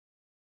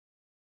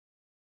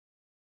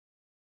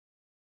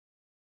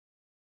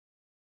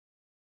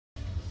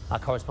Our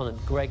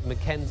correspondent Greg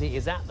McKenzie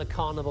is at the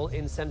carnival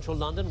in central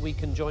London. We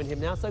can join him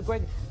now. So,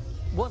 Greg,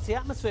 what's the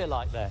atmosphere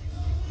like there?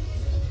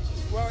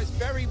 Well, it's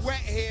very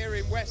wet here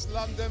in West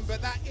London,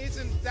 but that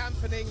isn't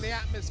dampening the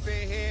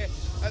atmosphere here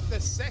at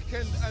the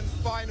second and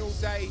final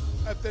day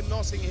of the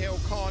Notting Hill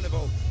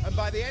Carnival. And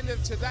by the end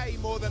of today,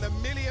 more than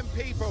 1 million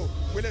people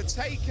will have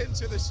taken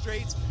to the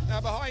streets.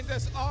 Now, behind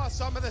us are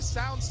some of the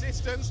sound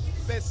systems.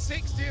 There's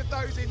 60 of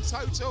those in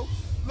total.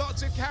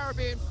 Lots of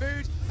Caribbean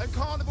food, and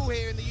Carnival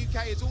here in the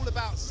UK is all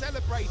about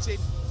celebrating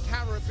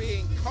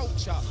Caribbean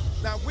culture.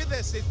 Now with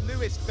us is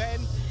Lewis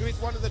Ben, who is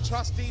one of the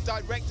trustee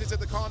directors of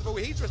the Carnival.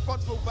 He's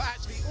responsible for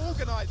actually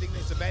organising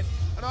this event,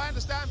 and I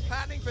understand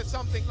planning for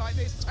something like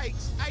this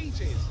takes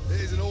ages.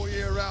 It is an all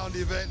year round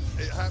event.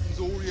 It happens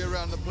all year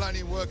round. The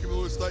planning, working with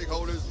all the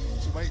stakeholders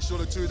to make sure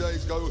the 2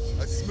 days go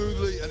as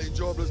smoothly and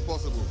enjoyable as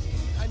possible.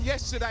 And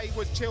yesterday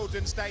was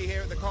Children's Day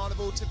here at the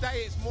Carnival.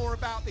 Today it's more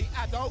about the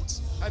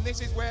adults, and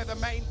this is where the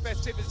main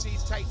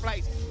festivities take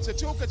place. So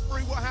talk us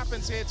through what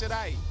happens here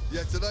today.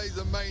 Yeah, today's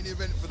the main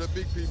event for the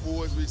big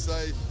people, as we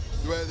say,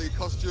 where the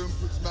costume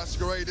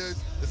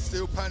masqueraders, the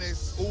steel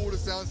panists, all the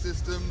sound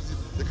systems,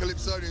 the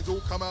calypsonians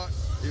all come out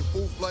in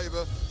full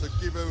flavour to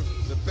give them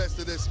the best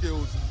of their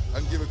skills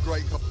and give a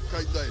great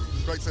day,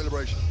 great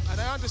celebration. And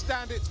I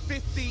understand it's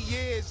 50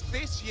 years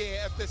this year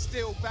of the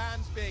steel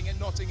bands being in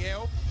Notting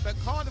Hill, but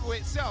Carnival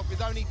itself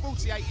is only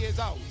 48 years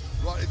old.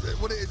 Right,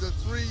 what it is, a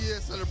 3-year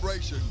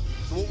celebration.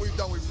 So what we've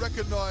done, we've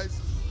recognised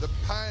the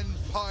pan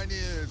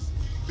pioneers,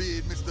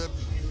 being Mr.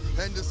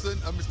 Henderson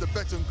and Mr.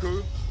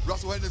 Betancourt,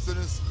 Russell Henderson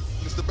and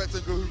Mr.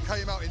 Betancourt, who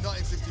came out in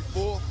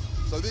 1964.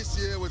 So this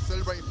year we're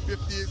celebrating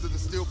 50 years of the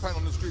steel pan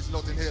on the streets of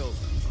Notting Hill.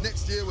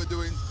 Next year we're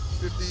doing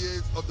 50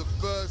 years of the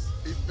first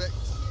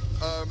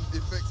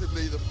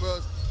effectively the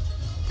first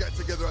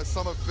get-together at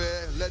Summer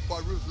Fair, led by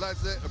Ruth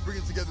Lazzett, and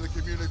bringing together the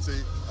community.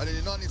 And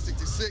in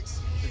 1966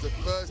 is the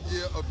first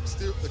year of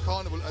the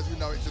Carnival as we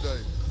know it today.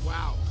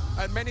 Wow.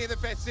 And many of the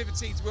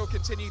festivities will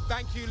continue.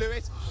 Thank you,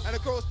 Lewis. And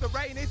of course, the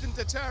rain isn't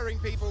deterring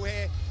people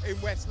here in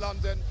West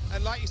London.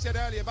 And like you said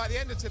earlier, by the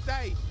end of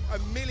today,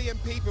 1 million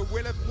people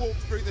will have walked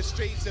through the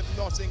streets of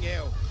Notting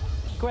Hill.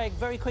 Greg,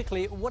 very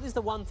quickly, what is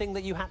the one thing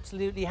that you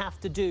absolutely have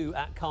to do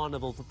at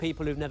Carnival for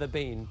people who've never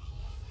been?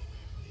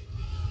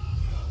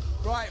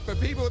 Right, for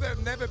people that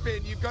have never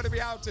been, you've got to be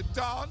able to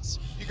dance,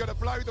 you've got to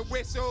blow the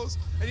whistles,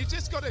 and you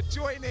just got to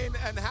join in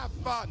and have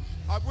fun.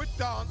 I would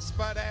dance,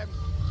 but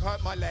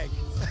hurt my leg.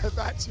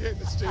 Back to you in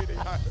the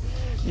studio.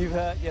 You've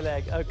hurt your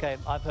leg. OK,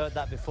 I've heard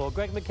that before.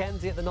 Greg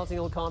McKenzie at the Notting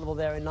Hill Carnival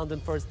there in London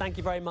for us. Thank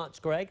you very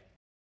much, Greg.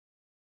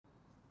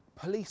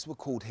 Police were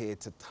called here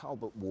to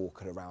Talbot Walk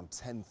at around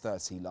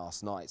 10:30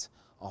 last night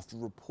after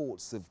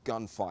reports of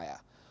gunfire.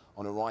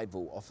 On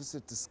arrival,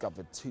 officers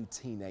discovered 2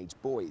 teenage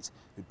boys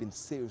who'd been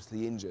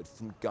seriously injured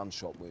from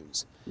gunshot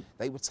wounds.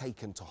 They were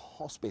taken to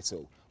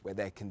hospital, where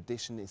their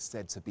condition is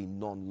said to be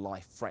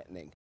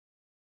non-life-threatening.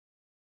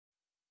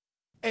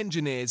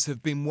 Engineers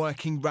have been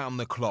working round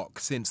the clock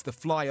since the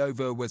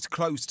flyover was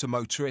closed to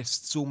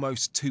motorists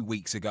almost 2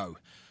 weeks ago.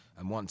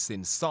 And once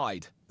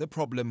inside, the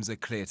problems are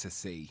clear to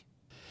see.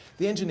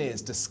 The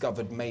engineers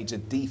discovered major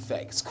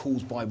defects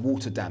caused by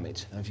water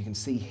damage. And if you can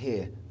see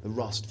here, the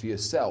rust for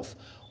yourself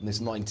on this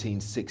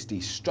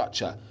 1960s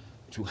structure,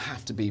 which will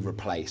have to be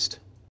replaced.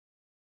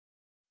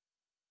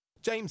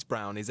 James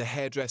Brown is a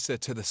hairdresser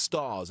to the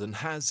stars and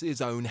has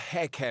his own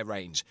hair care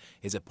range.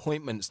 His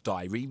appointments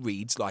diary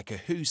reads like a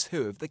who's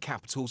who of the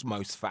capital's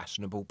most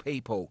fashionable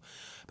people.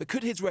 But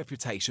could his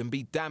reputation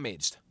be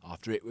damaged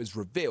after it was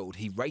revealed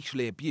he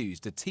racially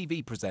abused a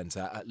TV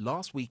presenter at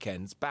last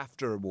weekend's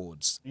BAFTA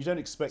Awards? You don't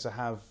expect to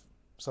have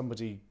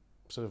somebody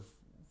sort of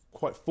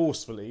quite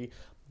forcefully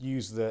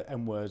use the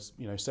M-word,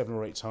 7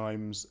 or 8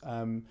 times.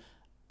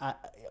 I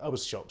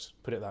was shocked,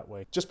 put it that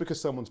way. Just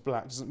because someone's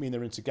black doesn't mean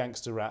they're into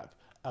gangster rap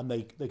and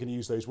they can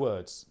use those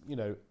words.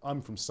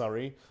 I'm from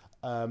Surrey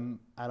and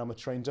I'm a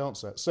trained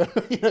dancer. So,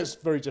 it's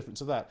very different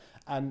to that.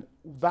 And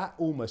that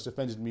almost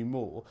offended me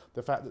more,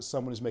 the fact that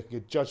someone is making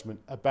a judgment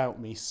about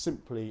me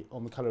simply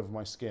on the colour of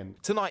my skin.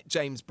 Tonight,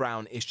 James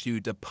Brown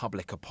issued a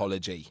public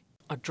apology.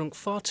 I'd drunk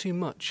far too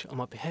much and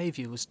my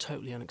behaviour was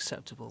totally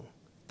unacceptable.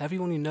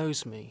 Everyone who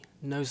knows me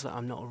knows that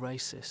I'm not a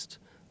racist,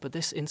 but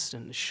this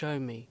incident has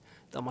shown me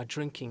that my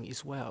drinking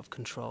is way out of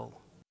control.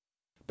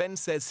 Ben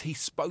says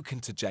he's spoken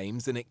to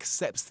James and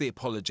accepts the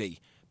apology,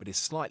 but is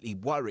slightly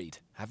worried,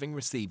 having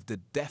received a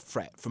death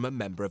threat from a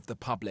member of the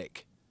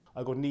public.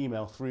 I got an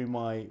email through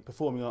my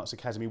Performing Arts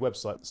Academy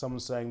website, someone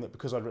saying that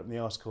because I'd written the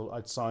article,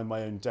 I'd signed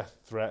my own death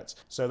threat.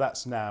 So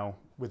that's now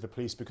with the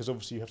police, because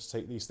obviously you have to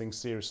take these things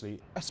seriously.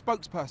 A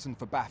spokesperson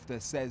for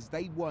BAFTA says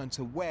they weren't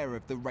aware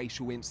of the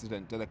racial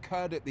incident that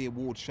occurred at the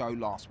award show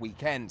last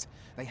weekend.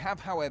 They have,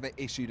 however,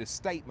 issued a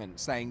statement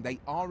saying they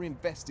are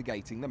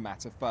investigating the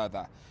matter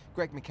further.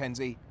 Greg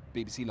McKenzie,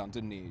 BBC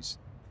London News.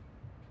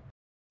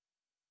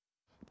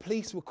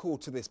 Police were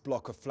called to this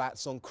block of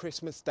flats on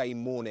Christmas Day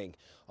morning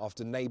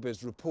after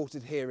neighbours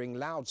reported hearing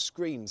loud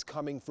screams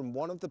coming from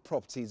one of the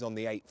properties on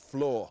the 8th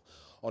floor.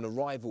 On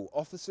arrival,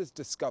 officers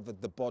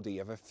discovered the body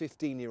of a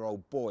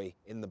 15-year-old boy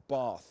in the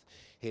bath.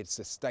 He had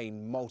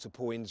sustained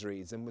multiple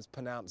injuries and was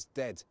pronounced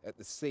dead at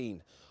the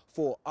scene.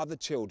 4 other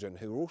children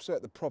who were also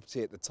at the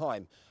property at the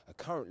time are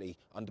currently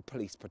under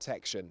police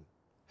protection.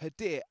 Her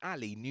dear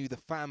Ali knew the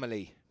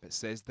family, but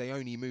says they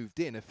only moved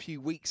in a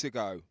few weeks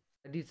ago.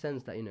 I did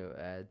sense that,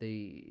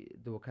 they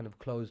were kind of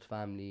closed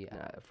family.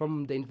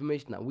 From the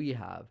information that we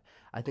have,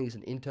 I think it's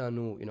an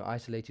internal,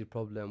 isolated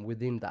problem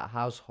within that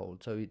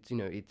household. So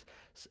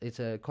it's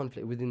a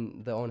conflict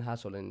within their own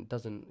household, and it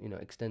doesn't,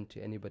 extend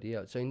to anybody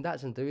else. So in that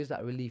sense, there is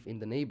that relief in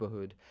the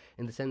neighborhood,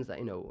 in the sense that,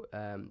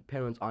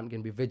 parents aren't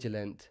going to be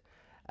vigilant.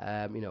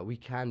 We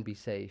can be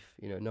safe,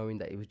 knowing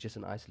that it was just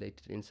an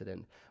isolated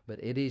incident.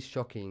 But it is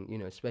shocking,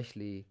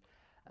 especially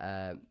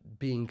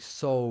being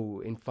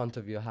so in front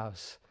of your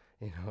house.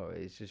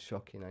 It's just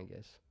shocking, I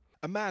guess.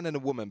 A man and a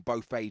woman,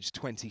 both aged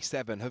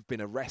 27, have been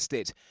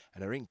arrested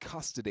and are in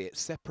custody at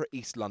separate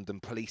East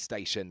London police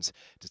stations.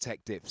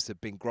 Detectives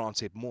have been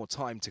granted more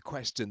time to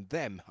question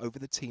them over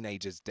the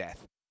teenager's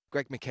death.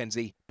 Greg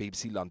McKenzie,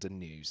 BBC London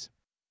News.